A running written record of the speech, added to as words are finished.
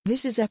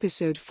This is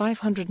episode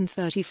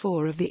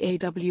 534 of the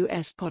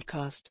AWS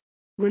podcast,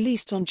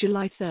 released on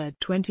July 3,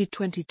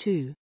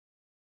 2022.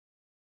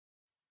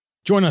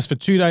 Join us for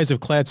 2 days of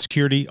cloud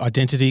security,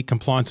 identity,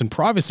 compliance, and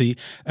privacy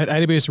at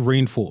AWS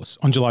Reinforce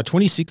on July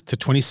 26th to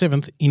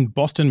 27th in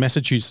Boston,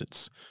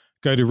 Massachusetts.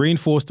 Go to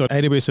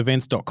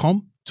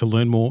reinforce.awsevents.com to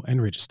learn more and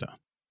register.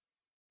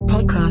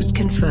 Podcast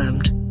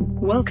confirmed.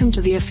 Welcome to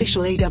the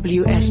official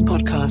AWS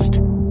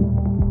podcast.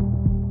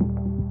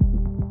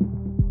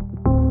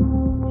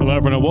 Hello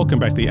everyone and welcome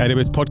back to the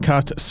AWS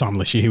podcast. Simon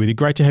Lesher here with you.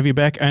 Great to have you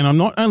back. And I'm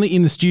not only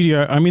in the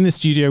studio, I'm in the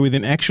studio with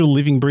an actual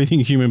living,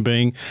 breathing human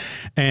being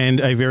and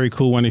a very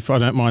cool one, if I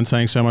don't mind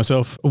saying so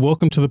myself.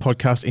 Welcome to the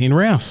podcast, Ian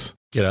Rouse.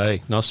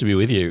 G'day. Nice to be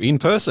with you in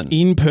person.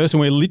 In person.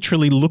 We're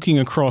literally looking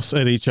across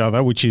at each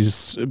other, which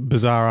is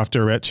bizarre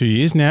after about 2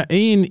 years. Now,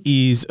 Ian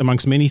is,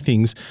 amongst many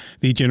things,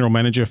 the General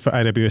Manager for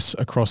AWS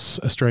across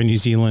Australia, New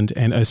Zealand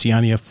and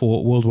Oceania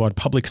for worldwide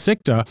public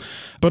sector.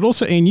 But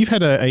also, Ian, you've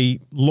had a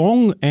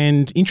long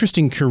and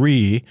interesting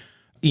career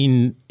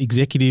in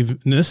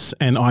executiveness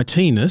and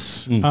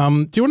IT-ness. Do you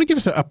want to give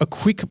us a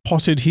quick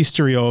potted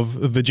history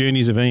of the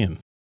journeys of Ian?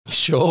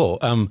 Sure.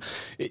 And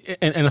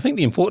I think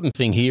the important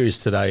thing here is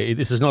today,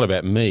 this is not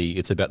about me,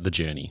 it's about the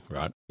journey,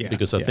 right? Yeah,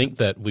 because I think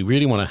that we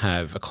really want to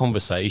have a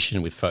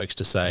conversation with folks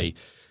to say,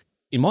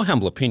 in my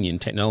humble opinion,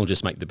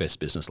 technologists make the best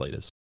business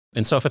leaders.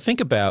 And so if I think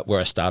about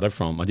where I started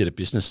from, I did a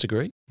business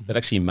degree that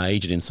actually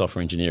majored in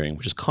software engineering,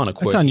 which is kind of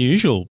quirky. It's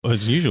unusual.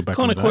 It's unusual back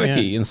in the day. Kind of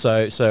quirky. Yeah. And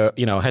so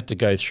I had to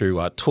go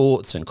through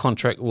torts and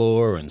contract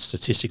law and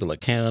statistical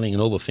accounting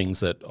and all the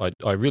things that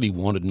I really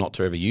wanted not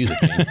to ever use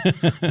again.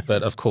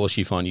 But of course,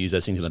 you find you use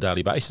those things on a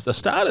daily basis. I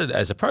started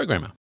as a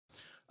programmer.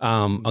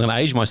 I'm going to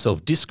age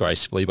myself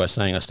disgracefully by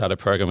saying I started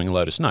programming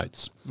Lotus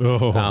Notes.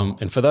 Oh.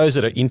 And for those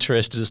that are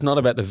interested, it's not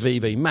about the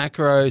VB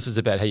macros. It's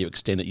about how you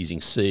extend it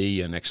using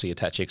C and actually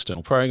attach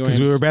external programs.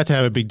 Because we were about to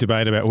have a big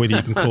debate about whether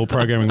you can call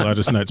programming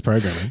Lotus Notes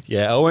programming.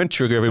 Yeah, I won't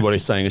trigger everybody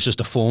saying it's just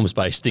a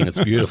forms-based thing. It's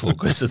beautiful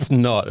because it's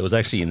not. It was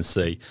actually in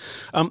C.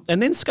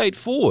 And then skate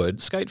forward,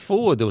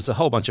 there was a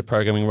whole bunch of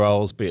programming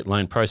roles, be it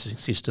loan processing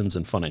systems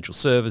and financial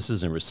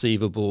services and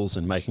receivables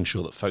and making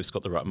sure that folks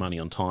got the right money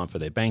on time for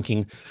their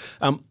banking.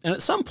 And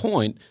at some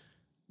point,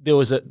 there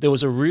was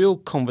a real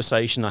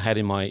conversation I had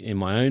in my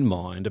own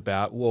mind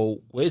about, well,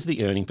 where's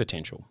the earning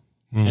potential?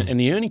 And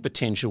the earning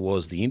potential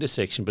was the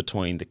intersection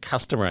between the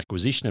customer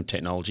acquisition of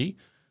technology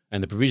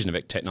and the provision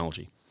of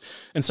technology.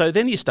 And so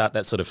then you start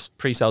that sort of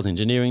pre-sales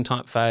engineering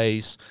type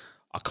phase.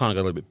 I kind of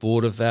got a little bit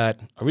bored of that.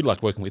 I really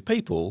liked working with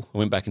people. I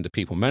went back into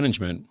people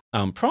management.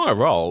 Prior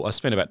role, I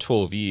spent about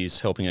 12 years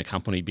helping a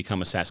company become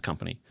a SaaS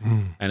company.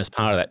 And as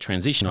part of that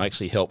transition, I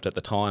actually helped at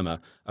the time a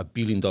 $1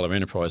 billion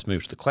enterprise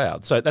move to the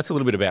cloud. So that's a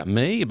little bit about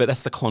me, but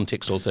that's the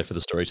context also for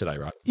the story today,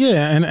 right?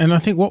 Yeah, and I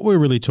think what we're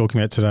really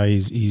talking about today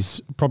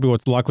is probably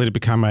what's likely to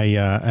become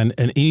an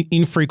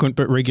infrequent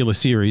but regular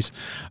series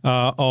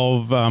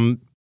of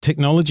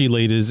technology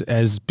leaders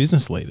as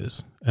business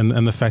leaders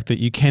and the fact that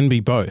you can be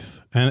both.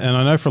 And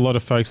I know for a lot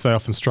of folks, they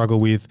often struggle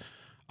with,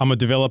 I'm a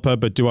developer,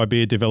 but do I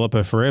be a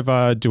developer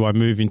forever? Do I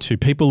move into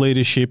people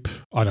leadership?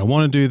 I don't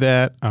want to do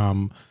that.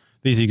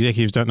 These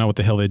executives don't know what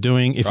the hell they're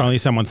doing. If only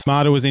someone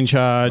smarter was in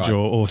charge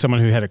or someone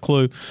who had a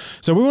clue.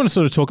 So we want to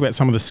sort of talk about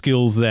some of the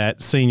skills that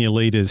senior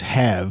leaders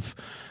have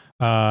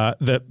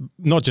that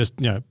not just,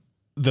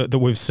 that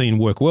we've seen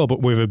work well,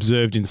 but we've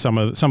observed in some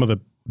of the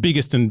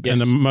biggest and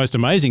the most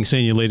amazing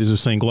senior leaders we've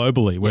seen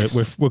globally.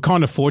 We're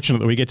kind of fortunate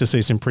that we get to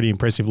see some pretty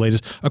impressive leaders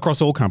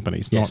across all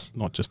companies,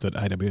 not just at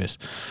AWS.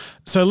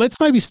 So let's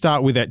maybe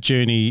start with that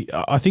journey.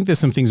 I think there's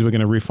some things we're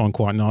going to riff on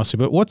quite nicely,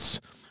 but what's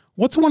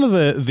one of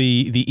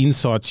the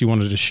insights you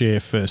wanted to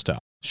share first up?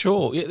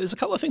 Sure. Yeah, there's a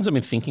couple of things I've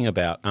been thinking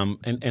about,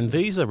 and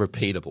these are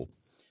repeatable.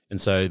 And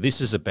so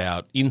this is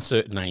about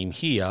insert name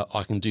here.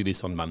 I can do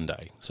this on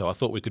Monday. So I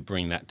thought we could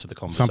bring that to the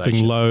conversation.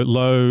 Something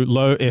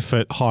low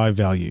effort, high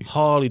value.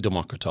 Highly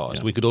democratized.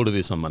 Yeah. We could all do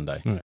this on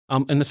Monday. Right.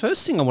 And the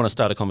first thing I want to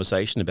start a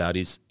conversation about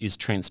is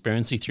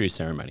transparency through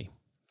ceremony.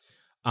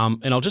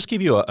 And I'll just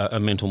give you a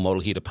mental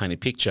model here to paint a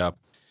picture.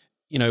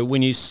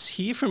 When you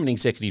hear from an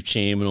executive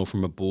chairman or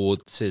from a board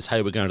that says,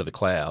 hey, we're going to the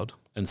cloud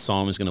and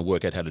Simon's going to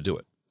work out how to do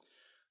it.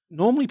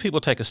 Normally people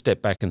take a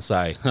step back and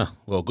say,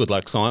 well, good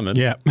luck, Simon.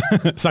 Yeah,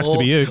 sucks to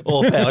be you.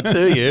 Or power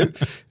to you,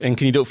 and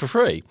can you do it for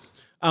free?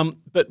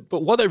 But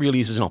what that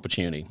really is an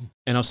opportunity.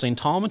 And I've seen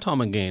time and time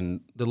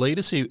again, the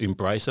leaders who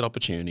embrace that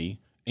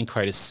opportunity and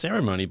create a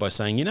ceremony by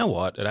saying, you know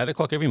what, at 8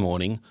 o'clock every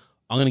morning,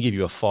 I'm going to give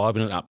you a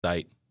 5-minute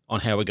update on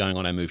how we're going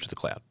on our move to the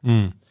cloud.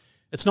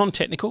 It's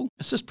non-technical,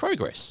 it's just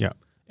progress. Yeah.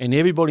 And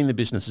everybody in the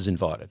business is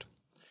invited.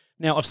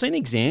 Now, I've seen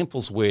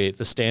examples where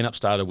the stand-up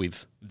started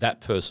with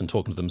that person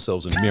talking to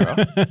themselves in a mirror,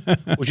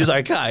 which is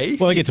okay.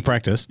 Well, they get to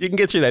practice. You can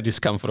get through that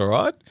discomfort, all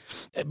right?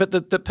 But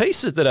the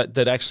pieces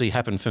that actually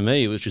happened for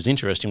me, which was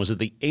interesting, was at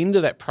the end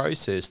of that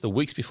process, the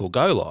weeks before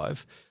go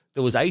live,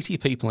 there was 80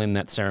 people in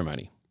that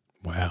ceremony.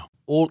 Wow.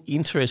 all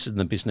interested in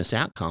the business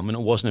outcome, and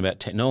it wasn't about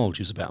technology.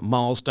 It was about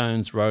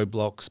milestones,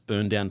 roadblocks,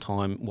 burn down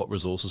time, what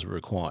resources were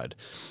required.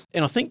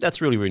 And I think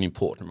that's really, really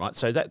important, right?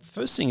 So that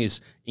first thing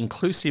is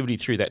inclusivity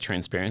through that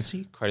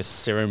transparency, create a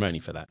ceremony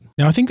for that.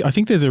 Now, I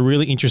think there's a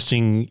really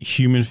interesting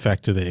human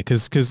factor there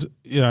because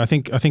I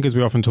think as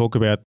we often talk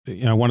about,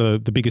 one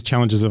of the biggest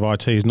challenges of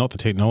IT is not the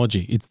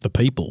technology, it's the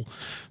people.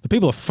 The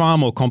people are far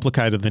more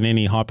complicated than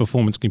any high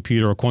performance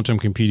computer or quantum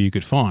computer you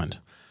could find,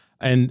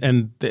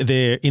 and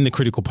they're in the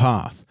critical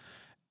path.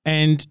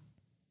 And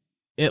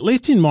at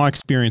least in my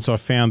experience,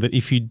 I've found that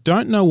if you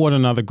don't know what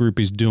another group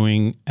is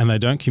doing and they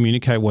don't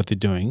communicate what they're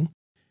doing,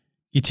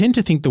 you tend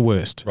to think the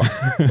worst.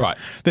 Right.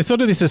 There's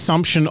sort of this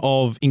assumption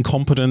of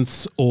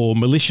incompetence or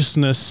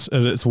maliciousness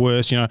at its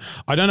worst.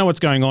 I don't know what's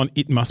going on.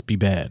 It must be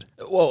bad.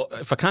 Well,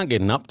 if I can't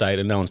get an update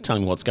and no one's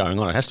telling me what's going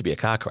on, it has to be a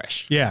car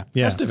crash. Yeah.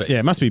 Has to be. Yeah,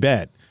 it must be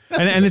bad.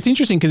 And it's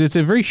interesting because it's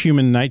a very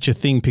human nature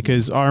thing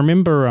because I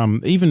remember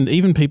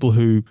even people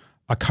who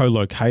are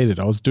co-located.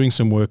 I was doing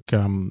some work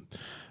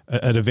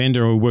at a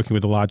vendor and we were working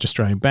with a large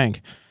Australian bank.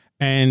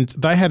 And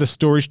they had a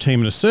storage team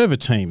and a server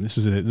team. This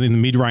was in the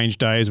mid-range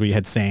days where you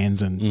had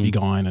SANs and Big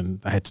Iron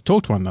and they had to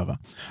talk to one another.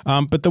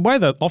 But the way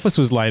the office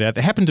was laid out,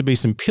 there happened to be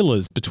some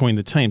pillars between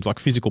the teams, like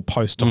physical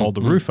posts to hold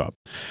the roof up.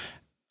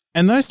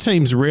 And those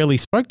teams rarely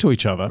spoke to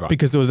each other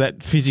because there was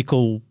that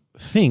physical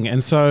thing.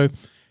 And so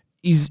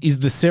is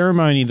the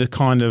ceremony the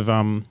kind of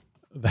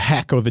the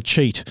hack or the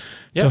cheat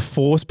to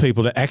force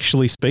people to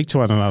actually speak to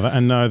one another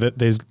and know that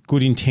there's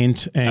good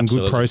intent and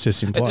good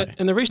process in play.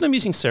 And the reason I'm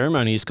using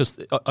ceremony is because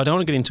I don't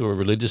want to get into a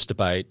religious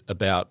debate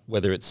about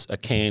whether it's a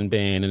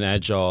Kanban, an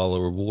agile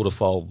or a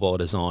waterfall by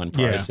design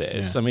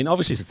process. I mean,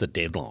 obviously it's a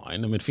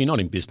deadline. I mean, if you're not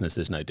in business,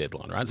 there's no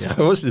deadline, right? So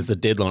obviously there's the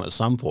deadline at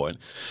some point,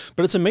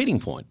 but it's a meeting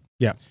point.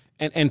 Yeah.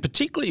 And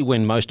particularly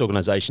when most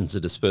organisations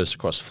are dispersed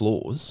across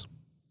floors,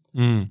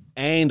 and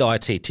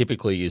IT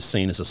typically is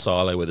seen as a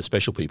silo where the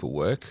special people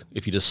work.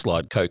 If you just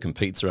slide Coke and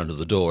pizza under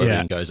the door,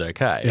 everything goes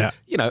okay.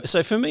 Yeah.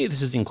 So for me,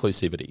 this is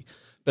inclusivity.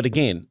 But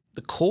again,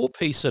 the core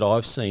piece that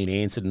I've seen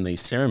answered in these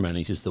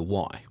ceremonies is the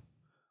why.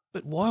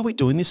 But why are we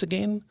doing this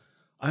again?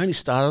 I only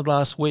started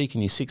last week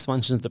and you're 6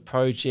 months into the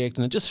project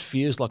and it just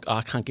feels like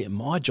I can't get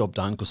my job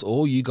done because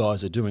all you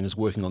guys are doing is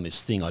working on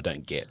this thing I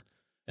don't get.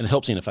 And it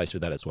helps interface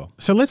with that as well.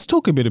 So let's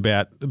talk a bit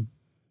about,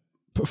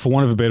 for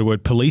want of a better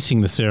word,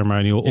 policing the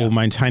ceremony or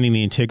maintaining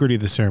the integrity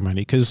of the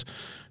ceremony. Because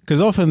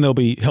often there'll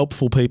be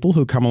helpful people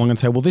who come along and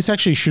say, well, this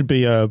actually should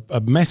be a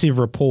massive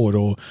report,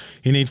 or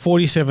you need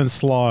 47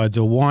 slides,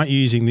 or why aren't you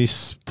using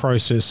this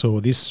process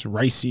or this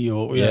RACI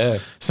or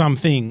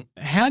something.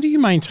 How do you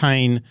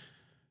maintain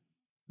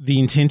the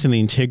intent and the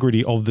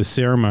integrity of the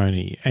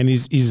ceremony? And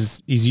is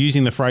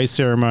using the phrase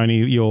ceremony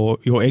your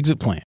exit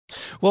plan?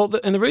 Well,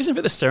 and the reason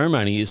for the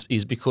ceremony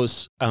is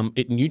because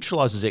it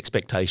neutralizes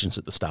expectations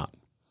at the start.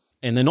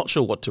 And they're not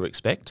sure what to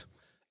expect.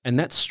 And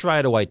that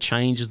straight away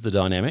changes the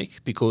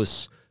dynamic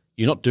because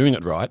you're not doing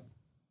it right.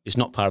 It's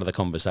not part of the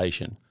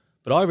conversation.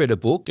 But I read a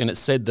book and it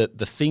said that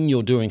the thing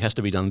you're doing has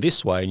to be done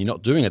this way and you're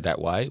not doing it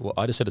that way. Well,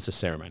 I just said it's a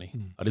ceremony.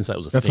 I didn't say it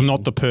was a thing. That's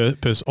not the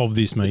purpose of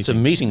this meeting. It's a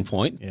meeting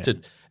point.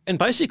 And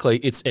basically,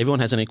 it's everyone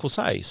has an equal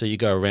say. So you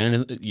go around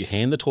and you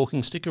hand the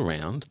talking stick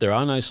around. There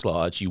are no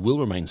slides. You will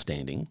remain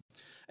standing.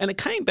 And it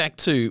came back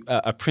to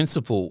a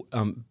principle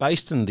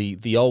based in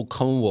the old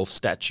Commonwealth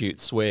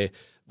statutes where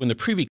when the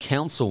Privy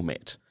Council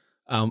met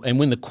and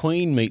when the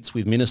Queen meets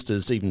with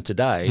ministers even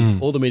today,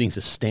 all the meetings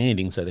are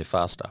standing so they're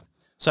faster.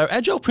 So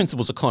agile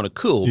principles are kind of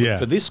cool, but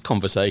for this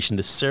conversation,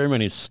 the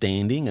ceremony of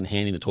standing and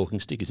handing the talking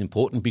stick is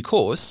important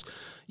because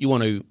you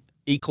want to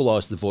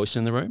equalise the voice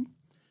in the room.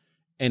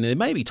 And there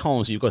may be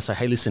times you've got to say,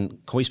 hey, listen,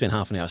 can we spend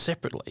half an hour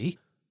separately?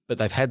 But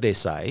they've had their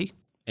say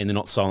and they're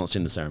not silenced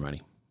in the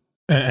ceremony.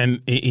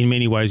 And in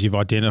many ways, you've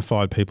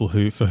identified people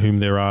for whom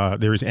there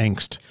is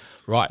angst.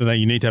 Right. That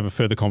you need to have a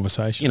further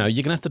conversation. You're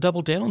going to have to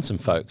double down on some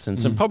folks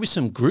and probably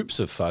some groups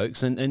of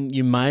folks. And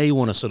you may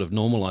want to sort of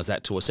normalise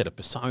that to a set of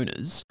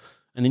personas.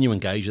 And then you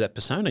engage that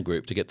persona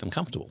group to get them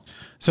comfortable.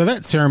 So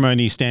that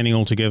ceremony standing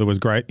all together was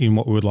great in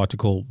what we would like to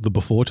call the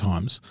before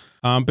times.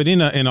 But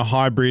in a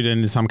hybrid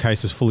and in some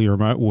cases fully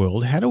remote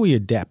world, how do we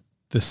adapt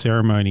the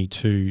ceremony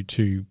to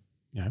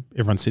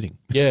everyone sitting?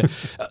 Yeah.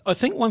 I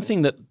think one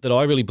thing that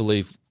I really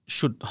believe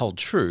should hold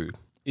true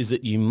is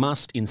that you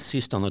must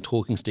insist on the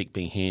talking stick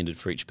being handed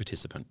for each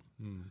participant.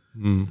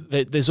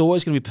 There's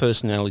always going to be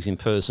personalities in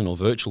person or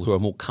virtual who are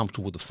more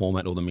comfortable with the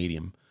format or the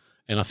medium.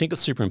 And I think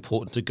it's super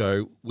important to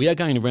go, we are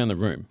going around the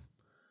room.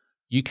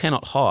 You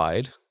cannot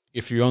hide.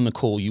 If you're on the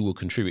call, you will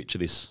contribute to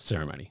this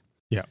ceremony.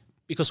 Yeah.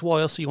 Because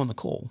why else are you on the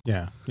call?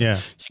 Yeah. You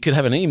could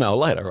have an email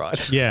later,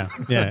 right? Yeah.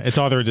 It's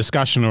either a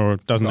discussion or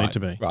it doesn't need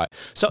to be. Right.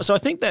 So I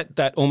think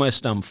that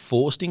almost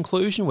forced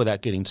inclusion,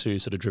 without getting too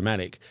sort of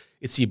dramatic,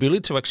 it's the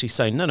ability to actually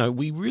say, no,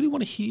 we really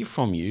want to hear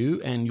from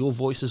you and your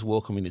voice is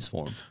welcome in this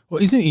forum.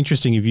 Well, isn't it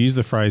interesting you've used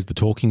the phrase the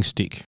talking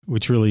stick,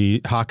 which really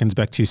harkens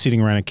back to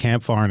sitting around a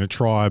campfire in a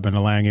tribe and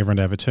allowing everyone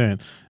to have a turn.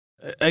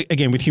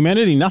 Again, with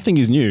humanity, nothing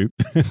is new.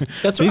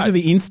 That's These are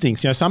the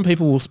instincts. Some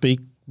people will speak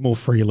more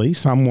freely,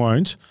 some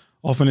won't.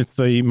 often it's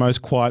the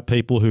most quiet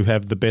people who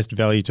have the best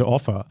value to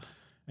offer.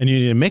 And you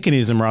need a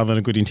mechanism rather than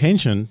a good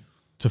intention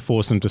to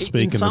force them to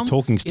speak, and the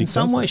talking stick. In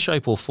some way,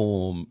 shape or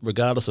form,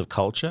 regardless of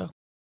culture,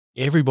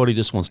 everybody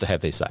just wants to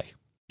have their say.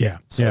 Yeah.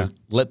 So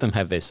let them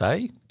have their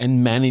say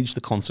and manage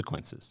the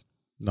consequences.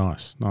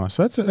 Nice.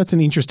 So that's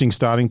an interesting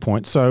starting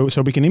point. So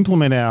we can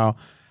implement our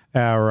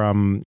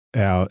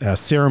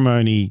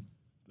ceremony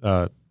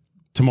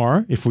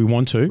tomorrow if we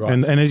want to. Right.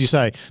 And as you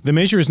say, the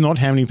measure is not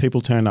how many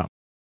people turn up.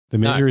 The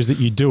measure is that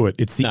you do it.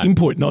 It's the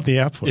input, not the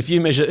output. If you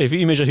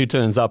measure who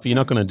turns up, you're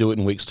not going to do it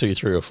in weeks 2,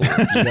 3, or 4.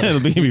 It'll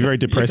be very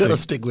depressing. You've got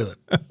to stick with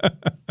it.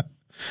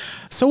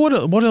 So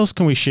what else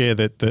can we share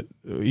that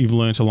you've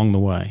learnt along the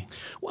way?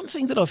 One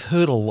thing that I've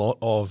heard a lot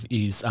of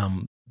is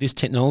this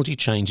technology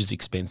change is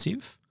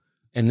expensive,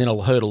 and then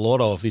I've heard a lot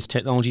of this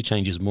technology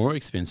change is more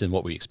expensive than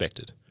what we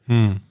expected.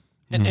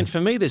 And for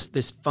me,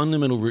 there's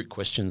fundamental root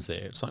questions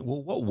there. It's like,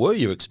 well, what were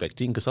you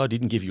expecting? Because I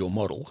didn't give you a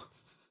model.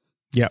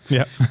 Yeah.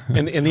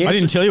 And the answer, I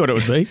didn't tell you what it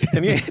would be.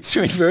 And the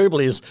answer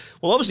invariably is,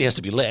 well, obviously it has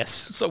to be less.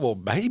 So, well,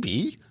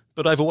 maybe,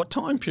 but over what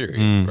time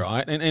period,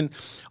 right? And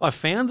I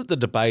found that the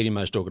debate in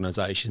most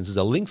organisations is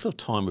the length of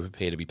time we're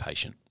prepared to be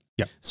patient.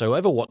 Yeah. So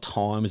over what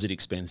time is it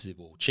expensive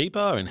or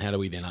cheaper, and how do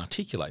we then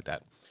articulate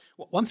that?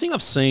 One thing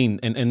I've seen,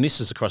 and this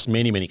is across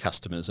many, many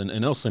customers,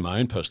 and also my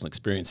own personal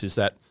experience, is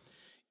that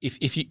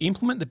if you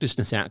implement the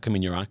business outcome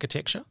in your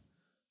architecture,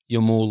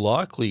 you're more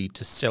likely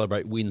to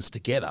celebrate wins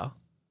together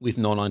with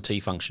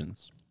non-IT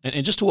functions.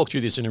 And just to walk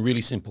through this in a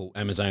really simple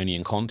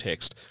Amazonian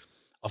context,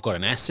 I've got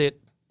an asset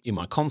in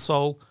my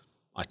console,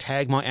 I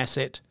tag my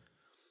asset,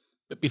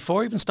 but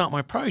before I even start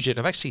my project,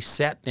 I've actually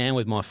sat down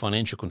with my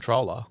financial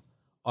controller.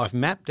 I've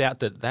mapped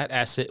out that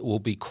asset will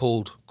be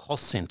called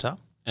cost center,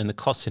 and the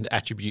cost center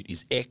attribute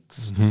is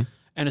X.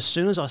 And as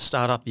soon as I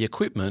start up the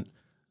equipment,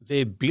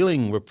 their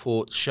billing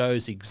report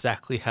shows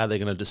exactly how they're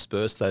going to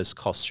disperse those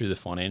costs through the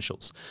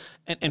financials.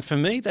 And for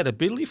me, that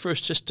ability for us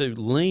just to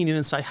lean in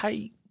and say,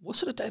 hey, what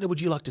sort of data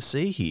would you like to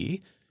see here?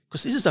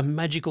 Because this is a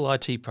magical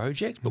IT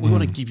project, but we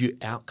want to give you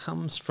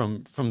outcomes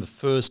from the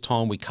first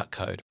time we cut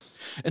code.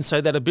 And so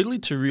that ability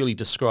to really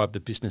describe the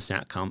business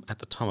outcome at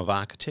the time of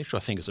architecture, I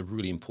think, is a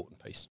really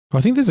important piece.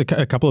 I think there's a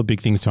couple of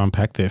big things to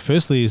unpack there.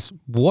 Firstly is,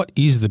 what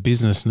is the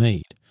business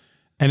need?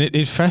 And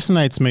it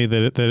fascinates me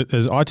that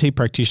as IT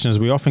practitioners,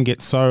 we often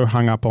get so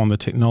hung up on the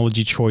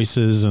technology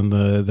choices and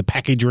the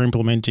package you're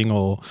implementing,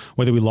 or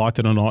whether we liked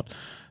it or not,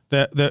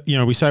 that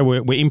we say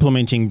we're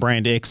implementing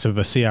brand X of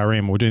a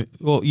CRM.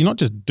 Well, you're not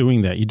just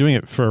doing that. You're doing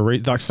it for a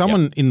reason. Like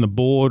someone in the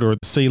board or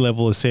at the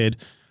C-level has said,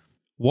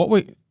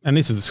 and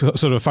this is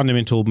sort of a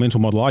fundamental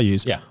mental model I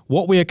use,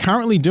 what we are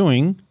currently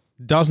doing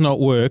does not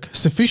work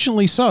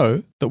sufficiently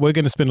so that we're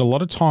going to spend a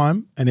lot of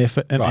time and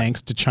effort and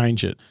angst to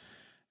change it.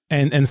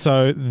 And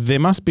so there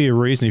must be a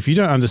reason. If you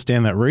don't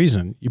understand that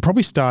reason, you're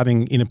probably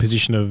starting in a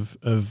position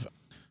of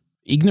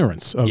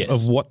ignorance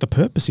of what the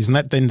purpose is, and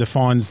that then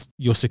defines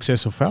your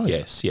success or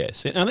failure.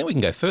 Yes. And I think we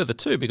can go further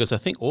too, because I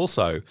think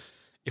also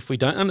if we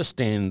don't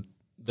understand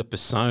the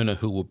persona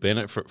who will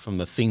benefit from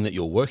the thing that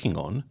you're working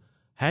on,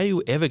 how are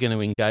you ever going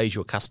to engage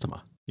your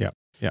customer?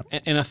 Yeah.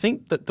 And I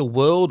think that the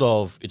world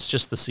of it's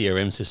just the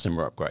CRM system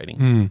we're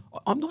upgrading,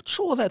 I'm not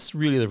sure that's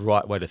really the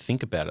right way to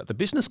think about it. The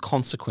business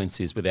consequence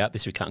is without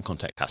this, we can't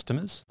contact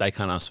customers. They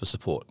can't ask for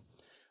support.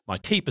 My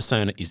key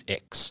persona is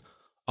X.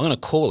 I'm going to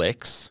call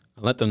X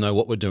and let them know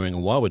what we're doing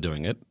and why we're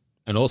doing it,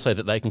 and also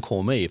that they can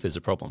call me if there's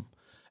a problem.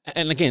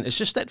 And again, it's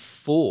just that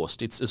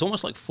forced, it's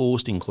almost like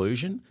forced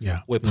inclusion.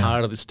 We're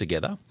part of this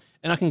together.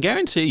 And I can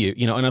guarantee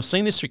you, and I've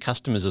seen this through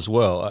customers as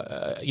well,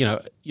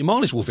 your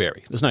mileage will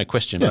vary. There's no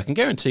question. But I can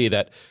guarantee you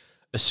that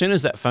as soon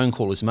as that phone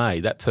call is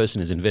made, that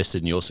person is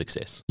invested in your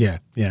success. Yeah.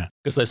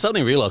 Because they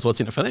suddenly realise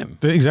what's in it for them.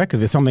 Exactly.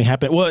 There's something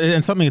happening. Well,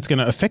 and something that's going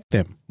to affect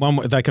them. One,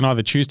 they can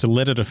either choose to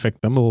let it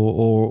affect them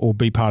or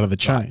be part of the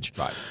change.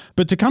 Right.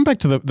 But to come back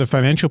to the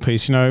financial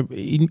piece,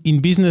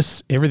 in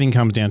business, everything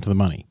comes down to the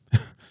money.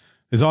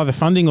 There's either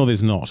funding or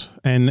there's not.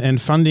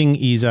 And funding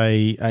is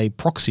a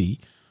proxy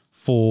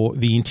for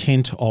the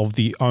intent of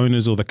the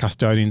owners or the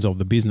custodians of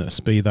the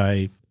business, be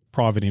they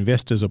private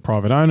investors or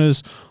private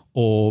owners,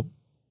 or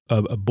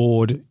a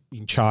board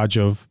in charge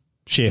of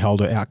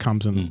shareholder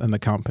outcomes and the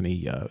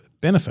company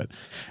benefit.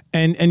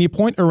 And your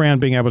point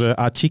around being able to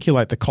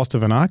articulate the cost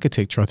of an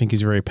architecture, I think,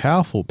 is very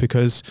powerful,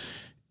 because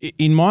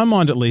in my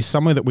mind, at least,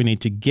 somewhere that we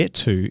need to get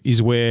to is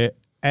where,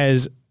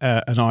 as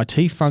an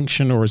IT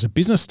function or as a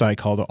business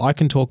stakeholder, I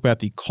can talk about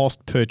the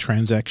cost per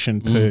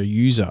transaction per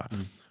user.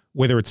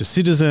 Whether it's a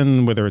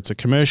citizen, whether it's a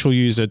commercial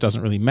user, it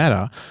doesn't really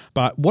matter.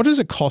 But what does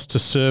it cost to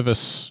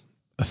service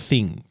a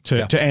thing,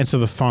 to answer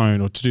the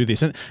phone or to do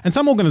this? And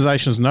some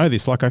organizations know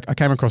this. Like I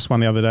came across one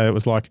the other day. It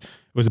was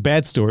a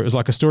bad story. It was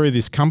like a story of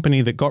this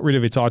company that got rid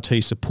of its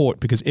IT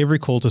support because every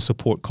call to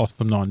support cost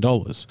them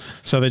 $9.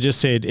 So they just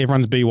said,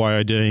 everyone's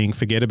BYODing,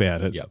 forget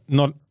about it.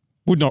 Not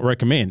would not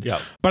recommend.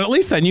 Yep. But at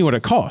least they knew what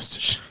it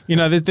cost. You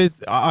know,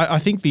 I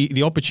think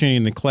the opportunity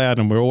in the cloud,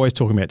 and we're always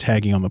talking about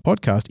tagging on the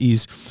podcast,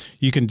 is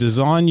you can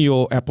design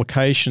your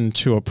application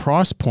to a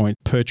price point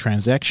per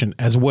transaction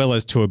as well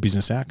as to a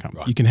business outcome.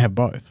 Right. You can have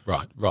both.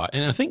 Right.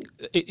 And I think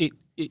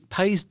it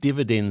pays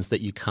dividends that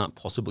you can't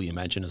possibly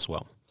imagine as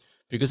well.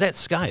 Because at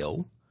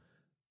scale,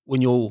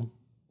 when you're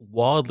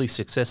wildly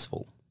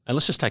successful, and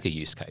let's just take a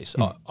use case.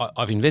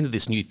 I've invented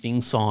this new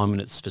thing, Simon.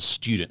 It's for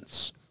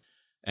students,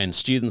 and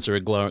students are a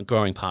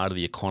growing part of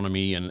the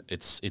economy. And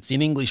it's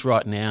in English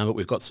right now, but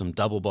we've got some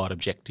double-byte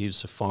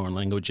objectives for foreign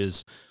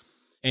languages.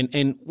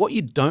 And what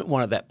you don't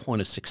want at that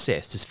point of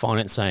success is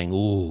finance saying,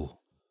 "Ooh,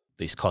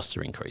 these costs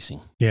are increasing."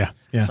 Yeah.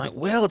 It's like,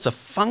 well, it's a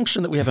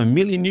function that we have 1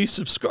 million new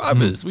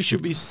subscribers. We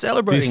should be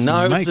celebrating. This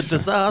No, makes it's a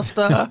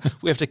disaster.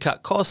 We have to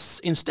cut costs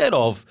instead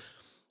of,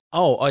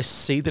 oh, I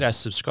see that our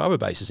subscriber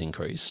base has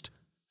increased.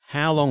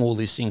 How long will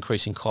this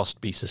increase in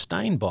cost be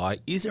sustained by?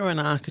 Is there an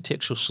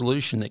architectural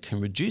solution that can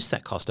reduce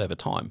that cost over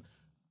time?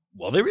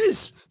 Well, there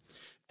is.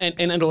 And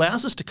it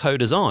allows us to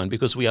co-design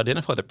because we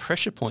identify the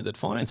pressure point that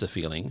finance are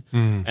feeling,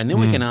 and then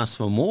we can ask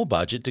for more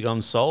budget to go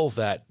and solve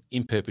that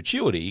in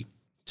perpetuity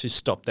to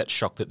stop that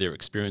shock that they're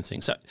experiencing.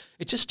 So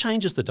it just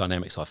changes the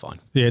dynamics, I find.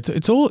 Yeah,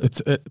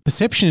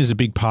 perception is a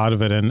big part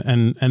of it,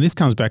 and this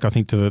comes back, I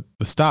think, to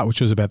the start,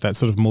 which was about that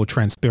sort of more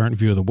transparent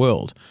view of the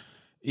world.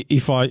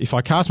 If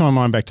I cast my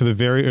mind back to the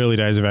very early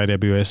days of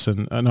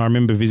AWS, and I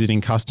remember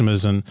visiting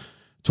customers and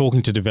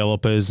talking to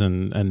developers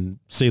and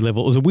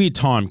C-level, it was a weird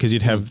time because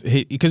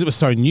because it was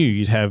so new,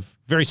 you'd have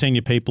very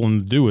senior people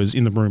and doers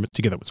in the room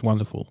together. It was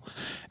wonderful.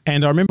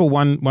 And I remember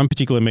one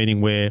particular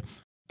meeting where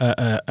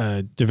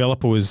a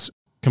developer was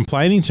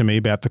complaining to me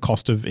about the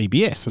cost of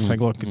EBS. They're saying,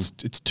 look,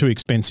 it's too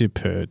expensive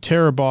per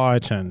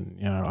terabyte,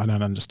 and I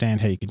don't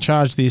understand how you can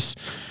charge this.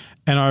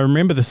 And I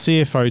remember the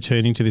CFO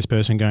turning to this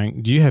person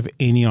going, do you have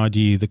any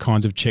idea the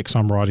kinds of checks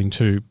I'm writing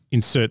to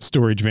insert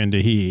storage vendor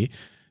here?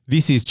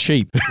 This is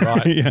cheap.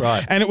 Right,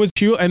 right. And it was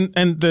pure, and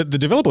the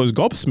developer was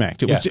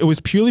gobsmacked. It was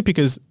purely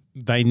because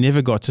they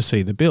never got to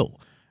see the bill.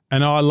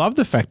 And I love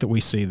the fact that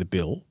we see the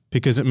bill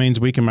because it means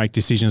we can make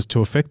decisions to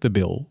affect the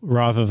bill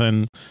rather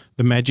than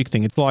the magic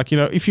thing. It's like,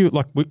 if you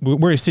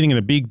we're sitting in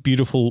a big,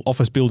 beautiful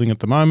office building at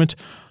the moment,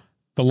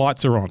 the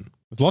lights are on.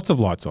 There's lots of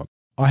lights on.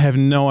 I have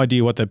no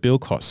idea what that bill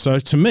costs. So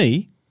to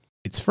me,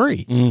 it's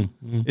free.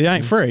 It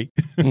ain't free.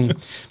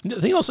 The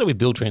thing also with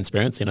bill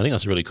transparency, and I think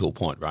that's a really cool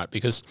point, right?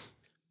 Because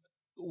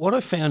what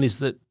I've found is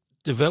that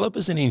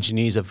developers and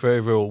engineers are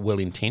very, very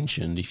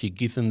well-intentioned if you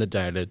give them the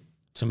data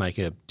to make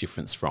a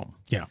difference from.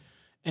 Yeah.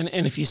 And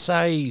if you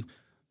say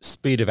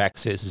speed of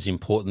access is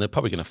important, they're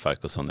probably going to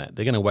focus on that.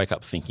 They're going to wake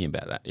up thinking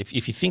about that. If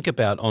you think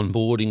about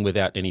onboarding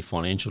without any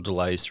financial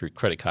delays through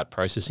credit card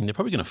processing, they're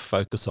probably going to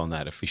focus on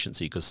that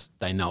efficiency because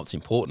they know it's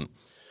important.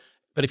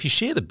 But if you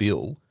share the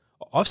bill,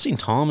 I've seen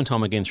time and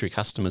time again through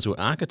customers where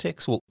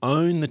architects will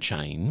own the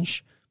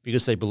change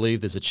because they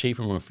believe there's a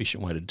cheaper, more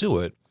efficient way to do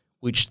it,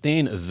 which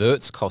then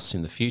averts costs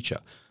in the future.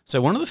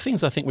 So one of the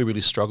things I think we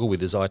really struggle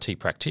with as IT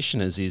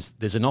practitioners is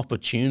there's an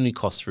opportunity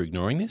cost for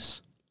ignoring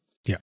this.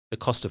 Yeah. The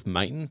cost of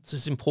maintenance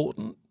is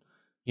important.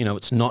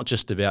 It's not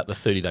just about the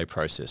 30-day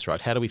process, right?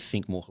 How do we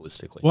think more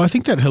holistically? Well, I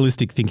think that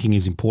holistic thinking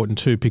is important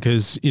too,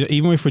 because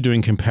even if we're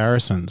doing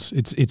comparisons,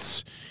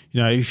 it's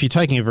if you're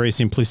taking a very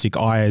simplistic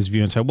IaaS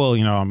view and say, well,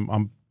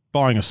 I'm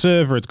buying a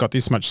server, it's got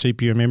this much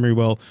CPU and memory.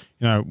 Well,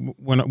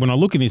 when I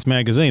look in this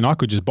magazine, I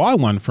could just buy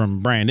one from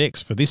brand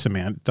X for this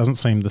amount. It doesn't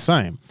seem the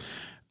same,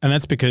 and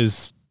that's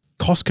because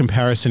cost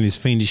comparison is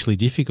fiendishly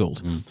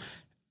difficult.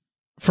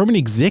 From an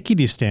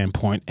executive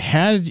standpoint,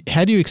 how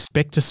do you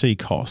expect to see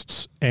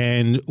costs,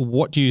 and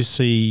what do you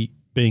see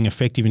being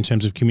effective in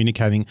terms of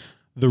communicating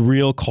the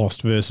real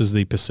cost versus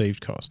the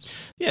perceived cost?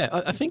 Yeah,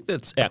 I think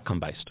that's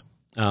outcome-based.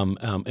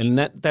 And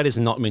that is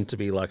not meant to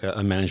be like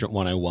a management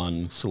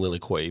 101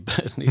 soliloquy,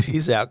 but it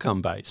is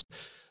outcome-based.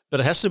 But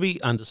it has to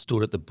be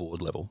understood at the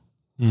board level.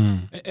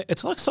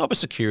 It's like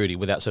cybersecurity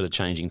without sort of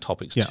changing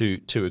topics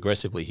too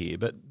aggressively here.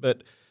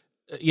 But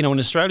in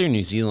Australia and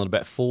New Zealand,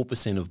 about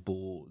 4% of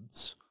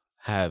boards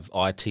have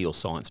IT or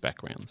science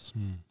backgrounds.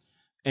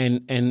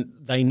 And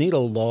they need a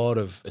lot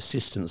of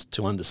assistance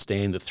to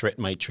understand the threat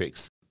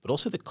matrix, but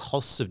also the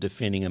costs of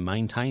defending and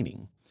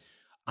maintaining.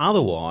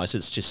 Otherwise,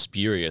 it's just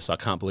spurious. I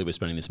can't believe we're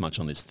spending this much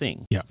on this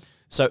thing. Yeah.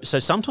 So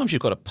sometimes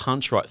you've got to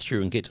punch right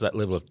through and get to that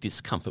level of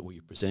discomfort where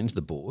you're presenting to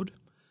the board.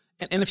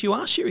 And if you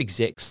ask your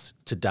execs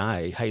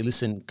today, hey,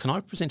 listen, can I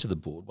present to the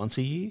board once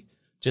a year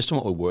just on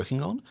what we're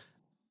working on?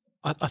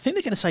 I think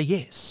they're going to say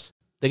yes.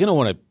 They're going to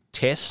want to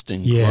test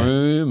and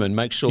groom and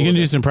make sure you can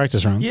do some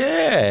practice runs.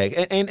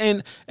 Yeah,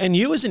 and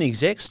you as an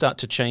exec start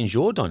to change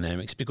your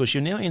dynamics because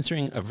you're now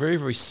answering a very,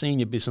 very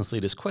senior business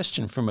leader's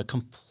question from a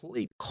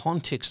complete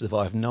context of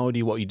I have no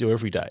idea what you do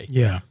every day.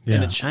 Yeah.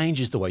 And it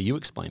changes the way you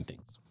explain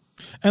things.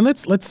 And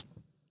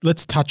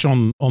let's touch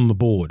on the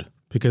board,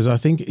 because I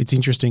think it's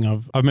interesting.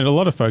 I've met a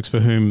lot of folks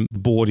for whom the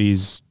board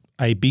is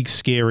a big,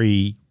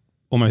 scary,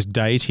 almost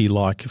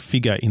deity-like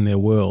figure in their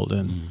world,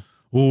 and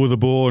the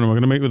board, and we're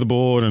going to meet with the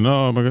board, and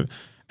oh my God.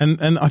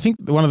 And I think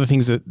one of the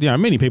things that,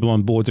 many people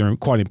on boards are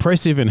quite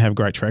impressive and have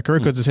great track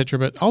records, et cetera,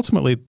 but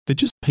ultimately they're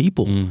just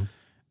people.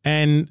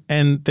 And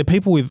they're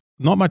people with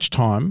not much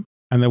time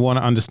and they want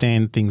to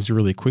understand things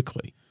really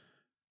quickly.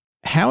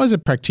 How as a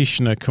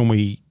practitioner can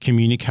we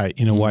communicate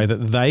in a way that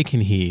they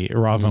can hear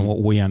rather than what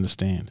we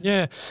understand?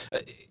 Yeah.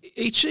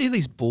 Each of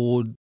these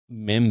board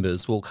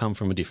members will come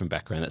from a different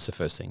background. That's the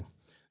first thing.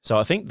 So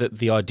I think that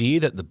the idea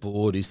that the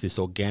board is this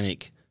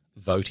organic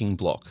voting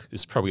block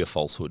is probably a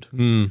falsehood.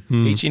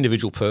 Each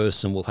individual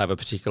person will have a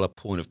particular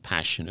point of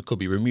passion. It could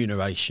be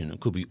remuneration, it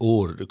could be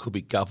audit, it could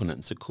be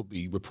governance, it could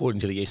be reporting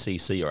to the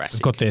SEC or ASIC.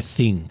 They've got their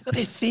thing. They've got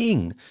their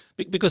thing.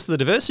 Because the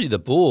diversity of the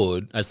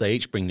board, as they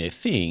each bring their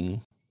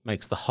thing,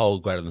 makes the whole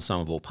greater than the sum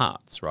of all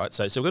parts, right?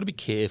 So we've got to be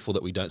careful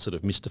that we don't sort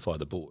of mystify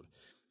the board.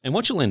 And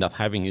what you'll end up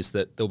having is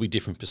that there'll be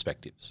different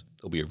perspectives.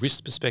 There'll be a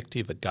risk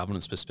perspective, a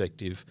governance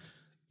perspective.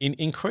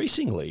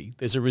 Increasingly,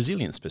 there's a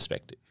resilience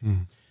perspective.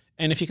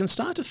 And if you can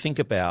start to think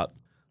about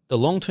the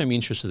long-term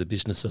interests of the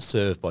business are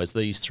served by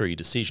these three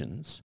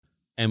decisions,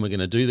 and we're going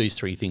to do these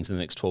three things in the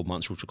next 12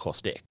 months, which will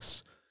cost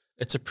X,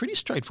 it's a pretty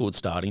straightforward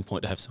starting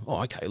point to have some,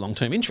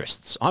 long-term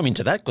interests. I'm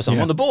into that because I'm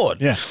on the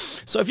board. Yeah.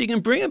 So if you can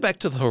bring it back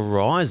to the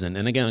horizon,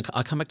 and again,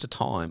 I come back to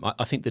time,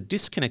 I think the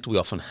disconnect we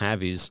often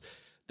have is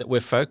that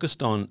we're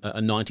focused on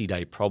a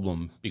 90-day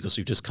problem because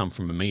we've just come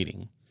from a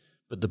meeting,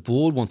 but the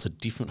board wants a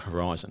different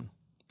horizon.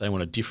 They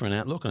want a different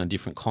outlook and a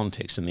different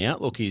context, and the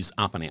outlook is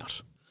up and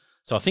out.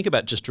 So I think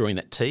about just drawing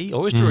that T. I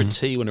always draw a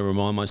T when I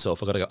remind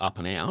myself I've got to go up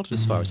and out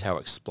as far as how I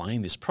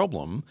explain this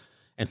problem,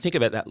 and think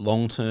about that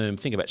long term,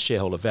 think about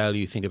shareholder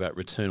value, think about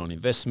return on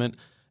investment,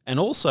 and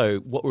also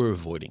what we're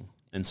avoiding.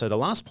 And so the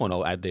last point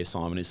I'll add there,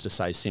 Simon, is to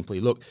say simply,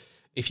 look,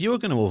 if you're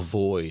going to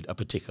avoid a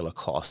particular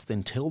cost,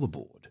 then tell the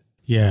board.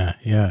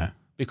 Yeah.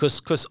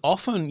 Because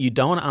often you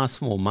don't want to ask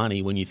for more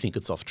money when you think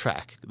it's off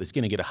track. It's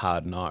going to get a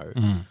hard no.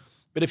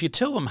 But if you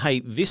tell them, hey,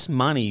 this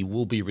money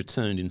will be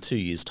returned in 2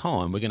 years'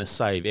 time, we're going to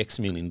save X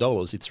million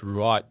dollars, it's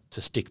right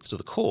to stick to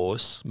the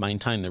course,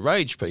 maintain the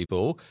rage,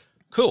 people.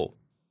 Cool.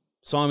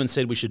 Simon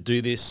said we should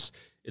do this.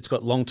 It's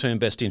got long-term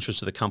best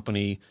interest of the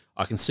company.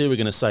 I can see we're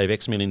going to save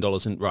X million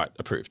dollars and right,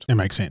 approved. It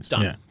makes sense.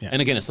 Done. Yeah. And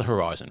again, it's the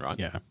horizon, right?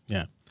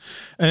 Yeah.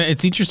 And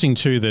it's interesting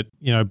too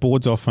that,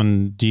 boards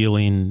often deal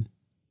in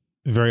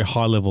very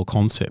high-level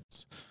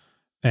concepts.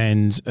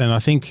 And I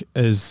think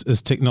as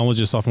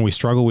technologists, often we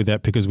struggle with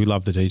that because we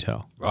love the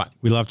detail. Right.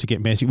 We love to get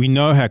messy. We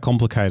know how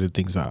complicated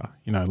things are.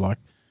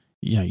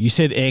 You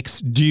said X.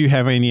 Do you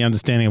have any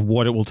understanding of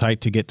what it will take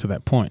to get to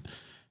that point?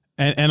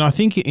 And I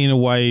think in a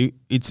way,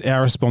 it's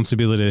our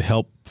responsibility to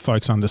help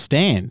folks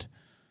understand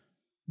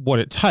what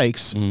it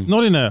takes.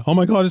 Not in a, oh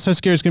my God, it's so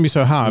scary, it's going to be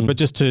so hard, but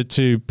just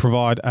to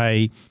provide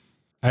a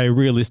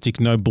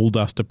realistic, no bull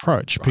dust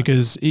approach. Right.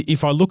 Because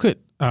if I look at,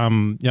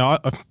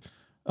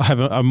 I have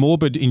a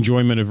morbid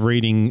enjoyment of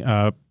reading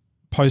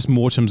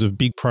post-mortems of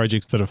big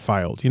projects that have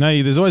failed.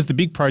 There's always the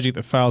big project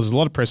that fails. There's a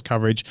lot of press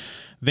coverage.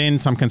 Then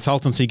some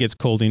consultancy gets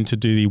called in to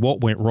do the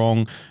what went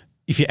wrong.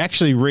 If you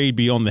actually read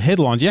beyond the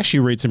headlines, you actually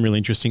read some really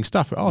interesting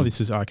stuff. Oh,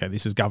 this is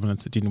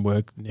governance that didn't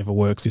work, never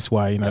works this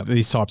way,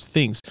 these types of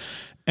things.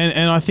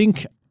 And I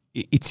think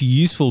it's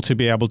useful to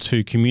be able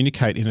to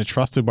communicate in a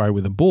trusted way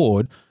with a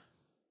board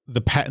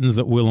the patterns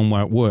that will and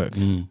won't work.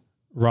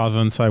 Rather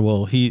than say,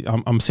 well,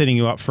 I'm setting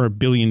you up for $1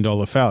 billion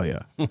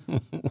failure.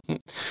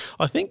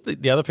 I think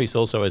the other piece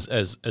also,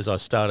 as I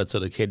started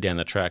sort of head down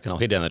the track, and I'll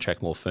head down the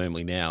track more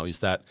firmly now, is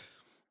that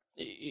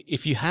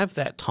if you have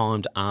that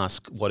time to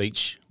ask what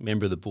each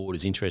member of the board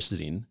is interested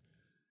in,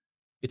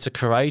 it's a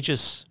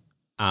courageous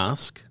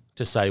ask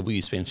to say, will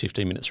you spend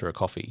 15 minutes for a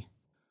coffee?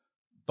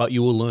 But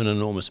you will learn an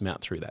enormous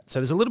amount through that. So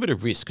there's a little bit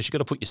of risk because you've got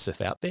to put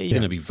yourself out there. You're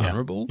going to be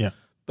vulnerable. Yeah.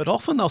 But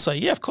often they'll say,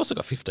 yeah, of course I've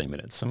got 15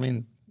 minutes. I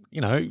mean,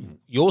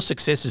 your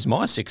success is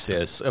my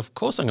success. Of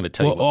course I'm going to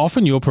tell you. Well,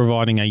 often you're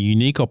providing a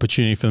unique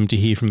opportunity for them to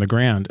hear from the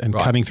ground and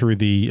cutting through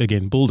the,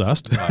 again, bull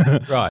dust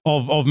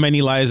of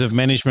many layers of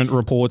management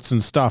reports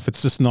and stuff.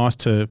 It's just nice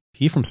to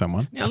hear from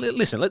someone. Now,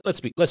 listen,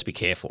 let's be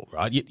careful,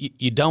 right?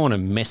 You don't want to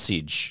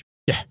message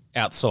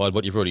outside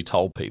what you've already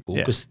told people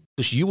because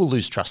you will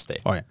lose trust there.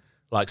 Oh,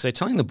 yeah. So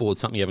telling the board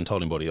something you haven't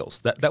told anybody else,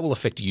 that will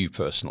affect you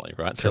personally,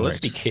 right? So let's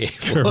be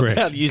careful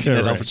about using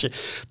that opportunity.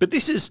 But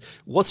this is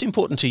what's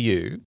important to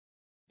you.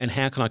 And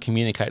how can I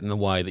communicate in a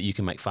way that you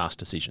can make fast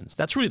decisions?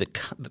 That's really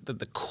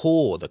the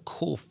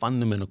core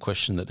fundamental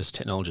question that as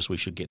technologists we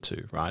should get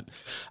to, right?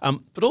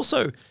 But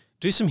also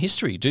do some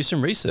history, do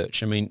some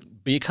research. I mean,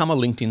 become a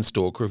LinkedIn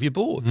stalker of your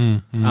board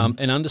and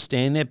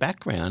understand their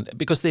background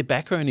because their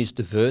background is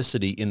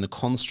diversity in the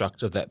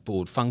construct of that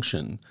board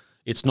function.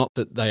 It's not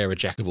that they are a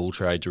jack of all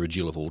trades or a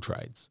Jill of all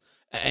trades.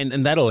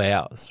 And that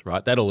allows,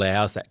 right? That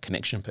allows that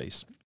connection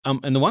piece.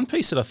 And the one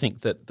piece that I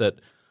think that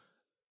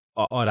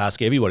I'd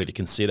ask everybody to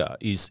consider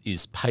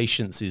is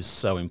patience is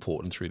so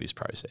important through this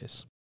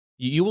process.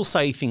 You will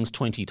say things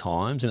 20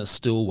 times and it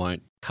still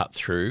won't cut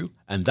through,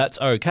 and that's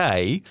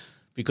okay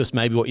because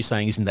maybe what you're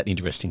saying isn't that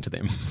interesting to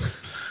them.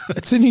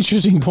 It's an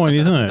interesting point,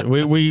 isn't it?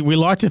 We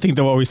like to think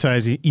that what we say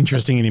is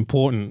interesting and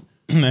important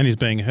and is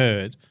being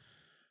heard.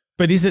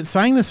 But is it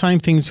saying the same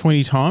thing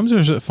 20 times, or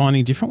is it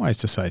finding different ways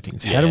to say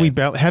things? How do we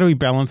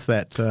balance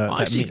that?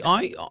 Actually,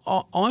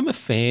 that I'm a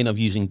fan of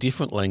using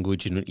different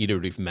language in an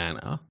iterative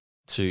manner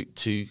to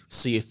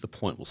see if the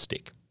point will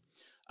stick.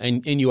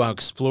 And you are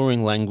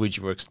exploring language,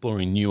 you're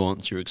exploring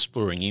nuance, you're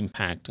exploring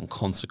impact and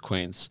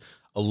consequence,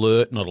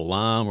 alert, not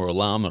alarm, or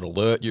alarm, not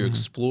alert. You're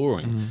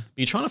exploring. But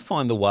you're trying to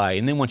find the way,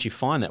 and then once you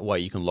find that way,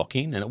 you can lock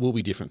in, and it will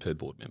be different per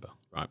board member,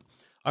 right?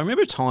 I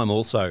remember a time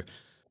also,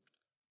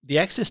 the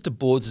access to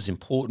boards is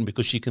important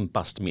because you can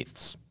bust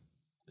myths.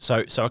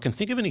 So I can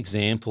think of an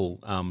example.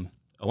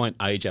 I won't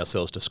age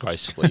ourselves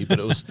disgracefully, but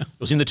it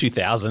was in the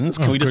 2000s.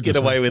 Can we just get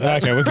away with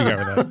that? Okay, we can go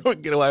with that. We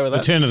can get away with that.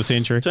 The turn of the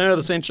century. Turn of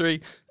the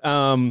century.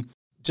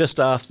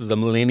 Just after the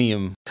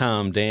millennium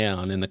calmed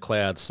down and the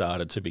cloud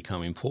started to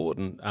become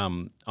important,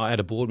 I had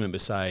a board member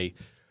say,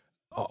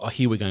 "Oh,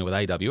 here we're going with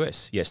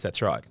AWS." Yes,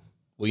 that's right.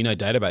 Well, you know,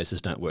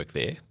 databases don't work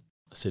there.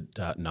 I said,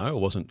 no, I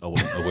wasn't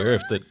aware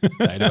of that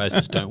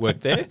databases don't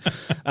work there.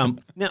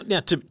 Now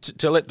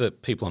to let the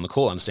people on the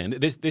call understand,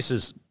 this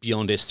is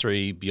beyond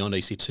S3, beyond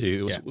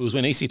EC2. It was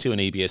when EC2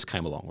 and EBS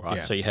came along, right?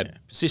 Yeah, so you had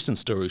persistent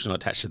storage not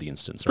attached to the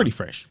instance. Pretty right?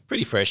 fresh.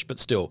 Pretty fresh, but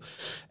still.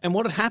 And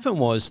what had happened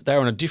was they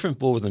were on a different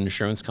board with an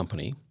insurance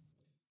company.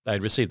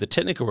 They'd received the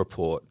technical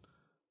report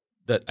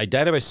that a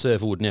database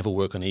server would never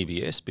work on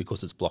EBS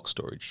because it's block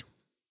storage.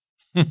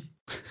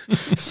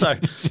 So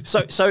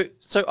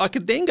I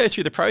could then go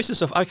through the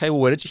process of, okay, well,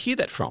 where did you hear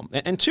that from?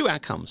 And two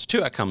outcomes.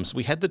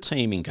 We had the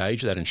team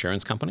engage that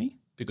insurance company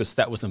because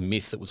that was a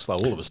myth that would slow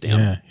all of us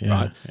down,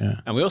 right?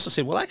 Yeah. And we also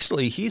said, well,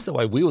 actually, here's the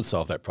way we would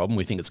solve that problem.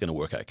 We think it's going to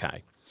work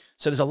okay.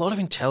 So there's a lot of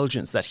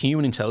intelligence, that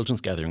human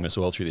intelligence gathering as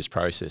well through this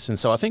process. And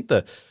so I think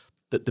the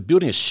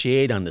building a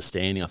shared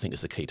understanding, I think,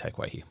 is the key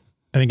takeaway here.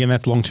 And again,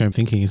 that's long-term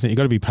thinking, isn't it? You've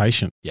got to be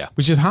patient. Yeah.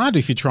 Which is hard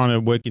if you're trying to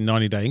work in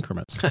 90-day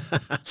increments.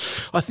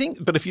 I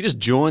think, but if you just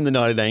join the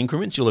 90-day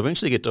increments, you'll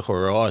eventually get to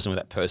horizon where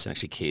that person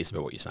actually cares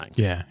about what you're saying.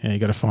 Yeah, you've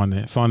got to find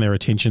their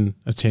attention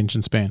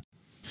span.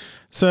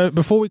 So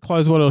before we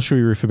close, what else should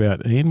we riff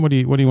about, Ian? What do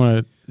you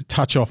want to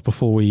touch off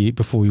before we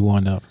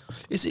wind up?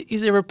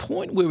 Is there a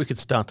point where we could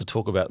start to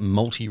talk about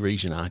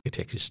multi-region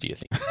architectures, do you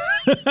think?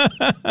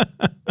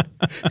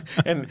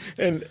 and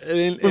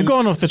we've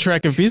gone off the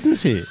track of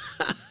business here.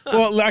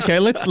 Well, okay,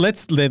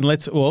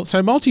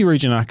 so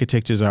multi-region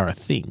architectures are a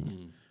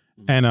thing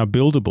and are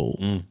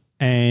buildable.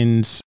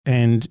 And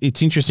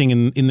it's interesting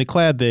in the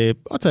cloud, they're,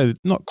 I'd say,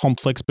 not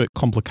complex but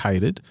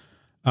complicated,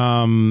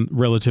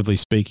 relatively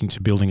speaking,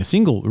 to building a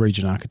single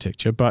region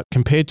architecture. But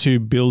compared to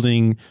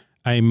building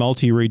a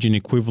multi-region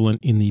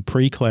equivalent in the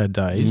pre-cloud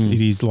days, it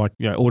is like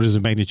orders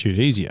of magnitude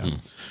easier.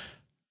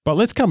 But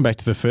let's come back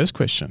to the first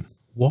question.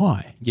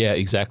 Why? Yeah,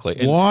 exactly.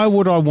 And why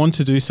would I want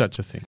to do such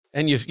a thing?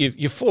 And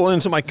you've fallen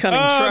into my cunning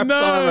trap,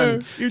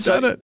 Simon. You've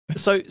done it.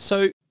 So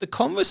the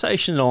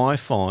conversation I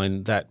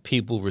find that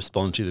people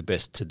respond to the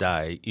best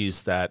today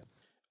is that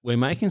we're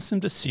making some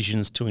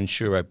decisions to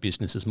ensure our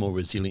business is more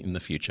resilient in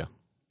the future.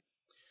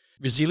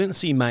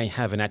 Resiliency may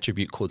have an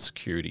attribute called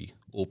security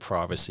or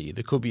privacy.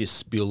 There could be a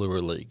spill or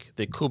a leak.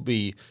 There could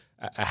be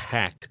a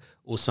hack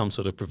or some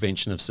sort of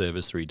prevention of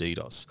service through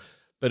DDoS.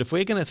 But if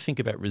we're going to think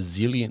about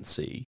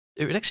resiliency,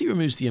 it actually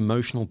removes the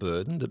emotional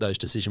burden that those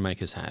decision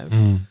makers have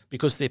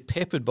because they're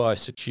peppered by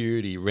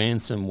security,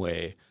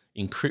 ransomware,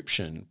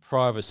 encryption,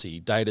 privacy,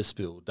 data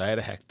spill,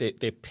 data hack.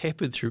 They're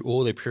peppered through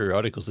all their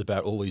periodicals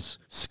about all these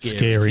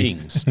scary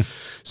things.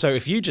 So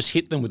if you just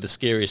hit them with the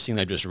scariest thing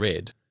they just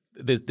read,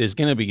 there's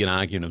going to be an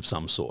argument of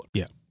some sort.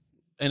 Yeah.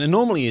 And it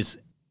normally is,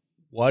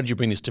 why did you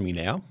bring this to me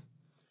now?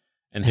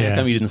 And how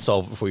come you didn't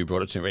solve it before you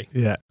brought it to me?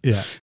 Yeah,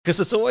 yeah. Because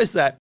it's always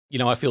that,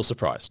 I feel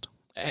surprised.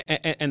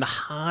 And the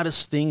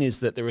hardest thing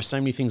is that there are so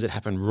many things that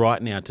happen right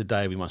now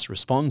today we must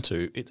respond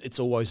to. It's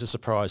always a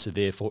surprise, so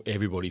therefore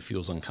everybody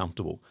feels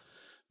uncomfortable.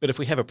 But if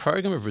we have a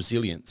program of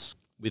resilience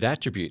with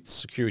attributes,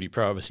 security,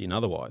 privacy, and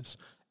otherwise,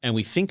 and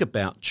we think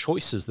about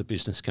choices the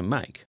business can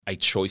make, a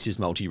choice is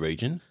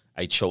multi-region,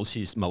 a choice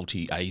is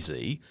multi-AZ,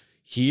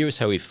 here is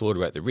how we've thought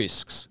about the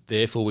risks,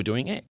 therefore we're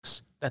doing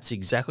X. That's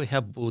exactly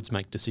how boards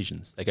make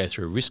decisions. They go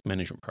through a risk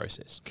management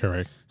process.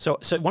 Correct. So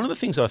one of the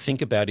things I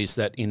think about is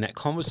that in that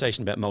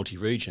conversation about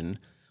multi-region,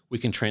 we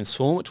can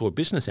transform it to a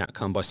business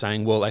outcome by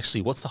saying, well,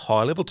 actually, what's the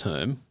high-level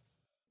term?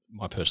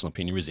 My personal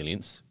opinion,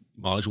 resilience.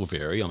 Mileage will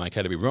vary. I'm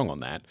okay to be wrong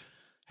on that.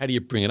 How do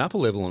you bring it up a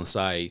level and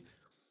say,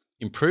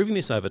 improving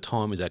this over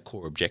time is our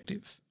core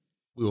objective.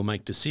 We will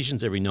make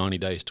decisions every 90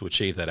 days to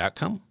achieve that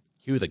outcome.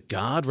 Here are the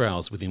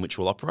guardrails within which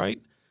we'll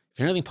operate.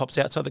 If anything pops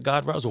outside the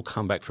guardrails, we'll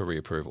come back for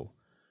reapproval.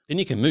 Then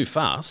you can move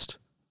fast,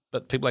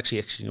 but people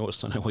actually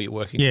also know where you're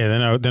working.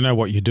 Yeah, they know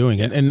what you're doing.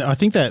 Yeah. And I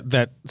think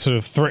that sort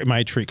of threat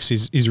matrix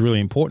is really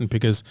important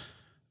because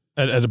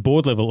at a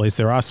board level, at least,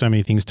 there are so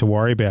many things to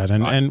worry about.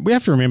 And we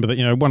have to remember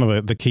that, one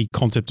of the key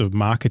concepts of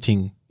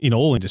marketing in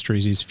all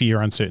industries is fear,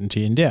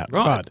 uncertainty, and doubt.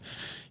 Right. But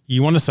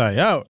you want to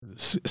say,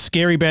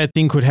 scary bad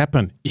thing could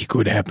happen. It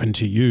could happen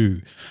to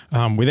you.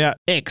 Without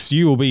X,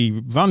 you will be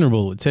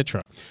vulnerable,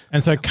 etc.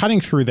 And so cutting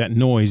through that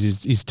noise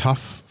is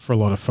tough for a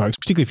lot of folks,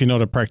 particularly if you're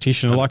not a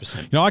practitioner.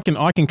 100%. Like,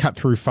 I can cut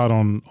through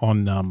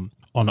FUD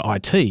on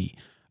IT.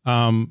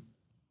 A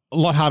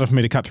lot harder for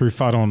me to cut through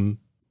FUD on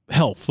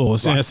health or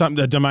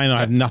a domain I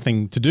have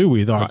nothing to do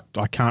with.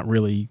 I can't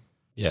really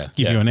give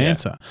you an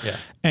answer. Yeah.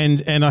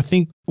 And I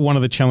think one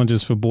of the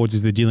challenges for boards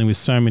is they're dealing with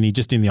so many,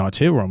 just in the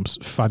IT realms,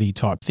 fuddy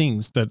type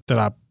things that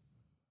are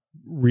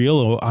real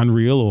or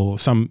unreal or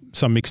some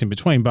mix in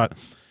between. But,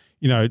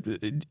 you know,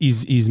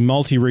 is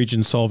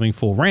multi-region solving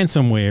for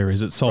ransomware?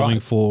 Is it solving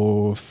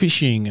for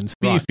phishing and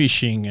spear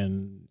phishing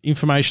and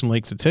information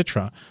leaks,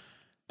 etc.?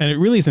 And it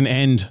really is an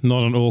and,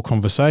 not an or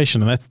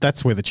conversation. And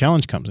that's where the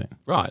challenge comes in.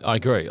 Right. I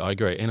agree.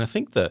 And I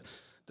think the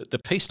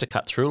piece to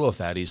cut through all of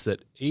that is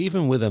that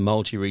even with a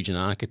multi-region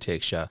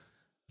architecture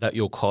that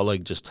your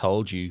colleague just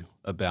told you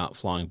about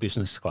flying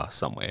business class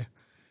somewhere,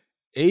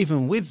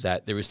 even with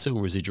that, there is still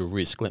residual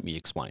risk. Let me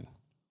explain.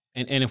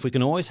 And if we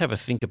can always have a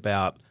think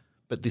about,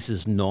 but this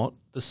is not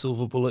the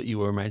silver bullet you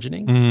were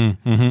imagining.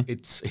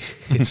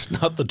 It's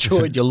not the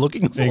droid you're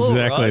looking for.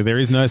 Exactly. Right? There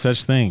is no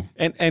such thing.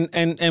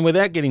 And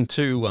without getting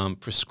too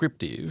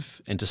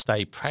prescriptive and to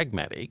stay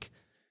pragmatic,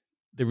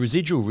 the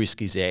residual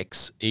risk is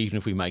X. Even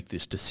if we make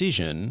this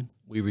decision,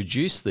 we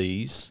reduce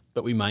these,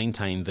 but we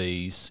maintain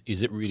these.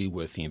 Is it really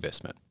worth the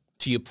investment?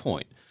 To your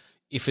point,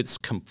 if it's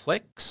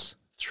complex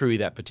through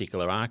that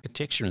particular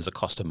architecture as a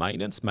cost of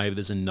maintenance, maybe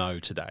there's a no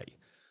today.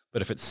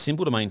 But if it's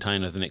simple to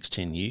maintain over the next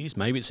 10 years,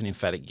 maybe it's an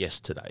emphatic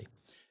yes today.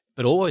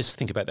 But always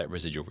think about that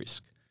residual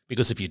risk,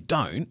 because if you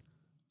don't,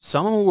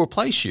 someone will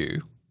replace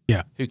you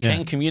who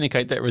can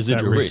communicate that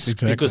residual risk.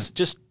 Exactly. Because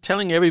just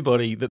telling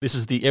everybody that this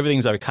is the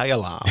everything's okay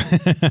alarm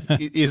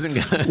isn't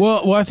going to...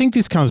 Well, I think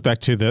this comes back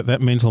to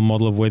that mental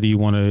model of whether you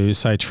want to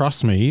say,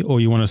 trust me, or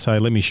you want to say,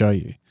 let me show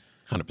you.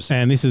 100%.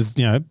 And this is,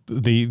 you know,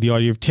 the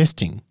idea of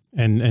testing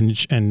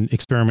and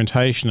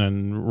experimentation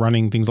and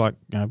running things like,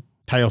 you know,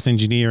 chaos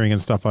engineering and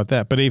stuff like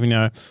that. But even,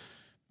 you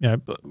know,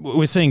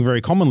 we're seeing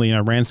very commonly, you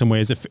know, ransomware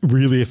is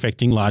really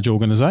affecting large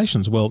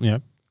organizations. Well, you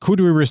know,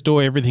 could we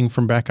restore everything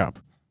from backup?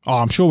 Oh,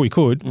 I'm sure we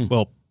could.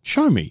 Well,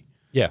 show me.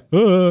 Yeah.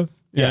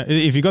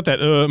 If you got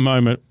that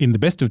moment in the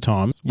best of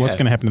times, what's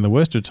going to happen in the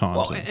worst of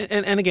times? Well,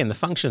 and again, the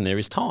function there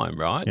is time,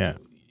 right? Yeah.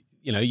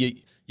 You know,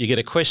 you get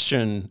a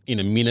question in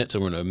a minute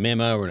or in a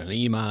memo or in an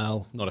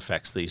email, not a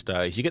fax these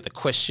days. You get the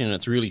question and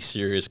it's really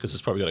serious because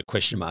it's probably got a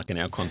question mark in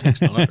our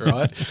context on it,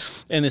 right?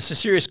 And it's a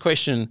serious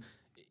question.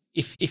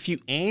 If you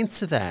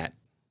answer that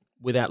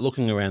without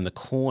looking around the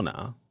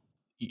corner,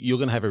 you're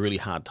going to have a really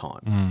hard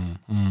time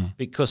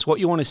because what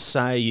you want to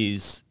say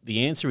is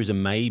the answer is a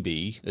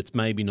maybe. It's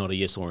maybe not a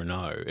yes or a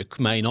no. It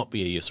may not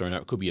be a yes or a no.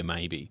 It could be a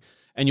maybe.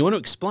 And you want to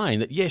explain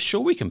that, yeah, sure,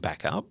 we can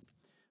back up.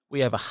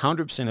 We have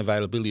 100%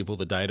 availability of all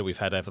the data we've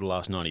had over the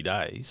last 90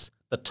 days.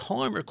 The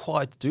time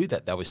required to do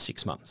that, was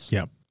 6 months.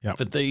 Yep.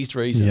 For these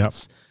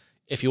reasons.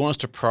 If you want us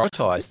to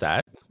prioritize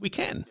that, we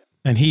can.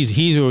 And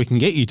here's where we can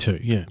get you to.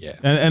 Yeah.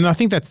 And I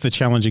think that's the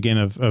challenge again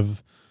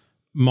of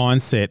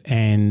mindset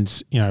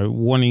and, you know,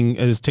 wanting,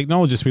 as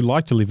technologists, we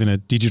like to live in a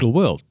digital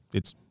world.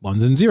 It's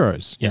ones and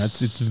zeros.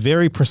 Yes. You know, it's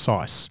very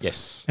precise.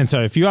 Yes. And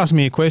so if you ask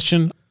me a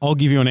question, I'll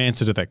give you an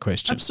answer to that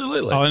question.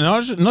 Absolutely. Oh,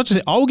 and not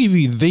just, I'll give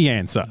you the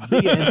answer.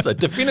 The answer,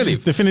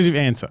 definitive. Definitive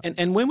answer.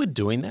 And when we're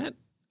doing that,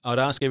 I'd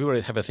ask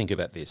everybody to have a think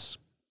about this.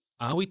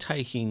 Are we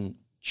taking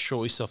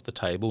choice off the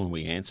table when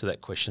we answer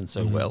that question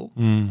so well?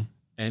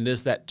 And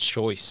does that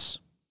choice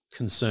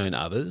concern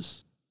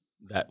others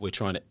that we're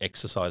trying to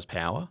exercise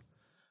power?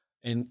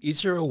 And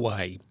is there a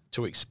way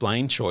to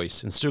explain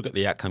choice and still get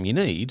the outcome you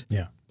need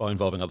by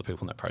involving other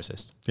people in that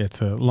process? Yeah,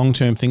 it's a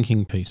long-term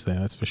thinking piece there,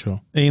 that's for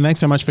sure. Ian, thanks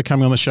so much for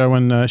coming on the show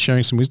and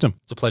sharing some wisdom.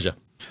 It's a pleasure.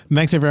 And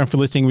thanks everyone for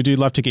listening. We do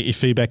love to get your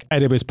feedback.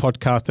 AWS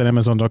podcast at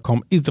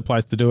amazon.com is the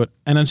place to do it.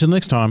 And until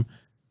next time,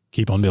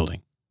 keep on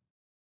building.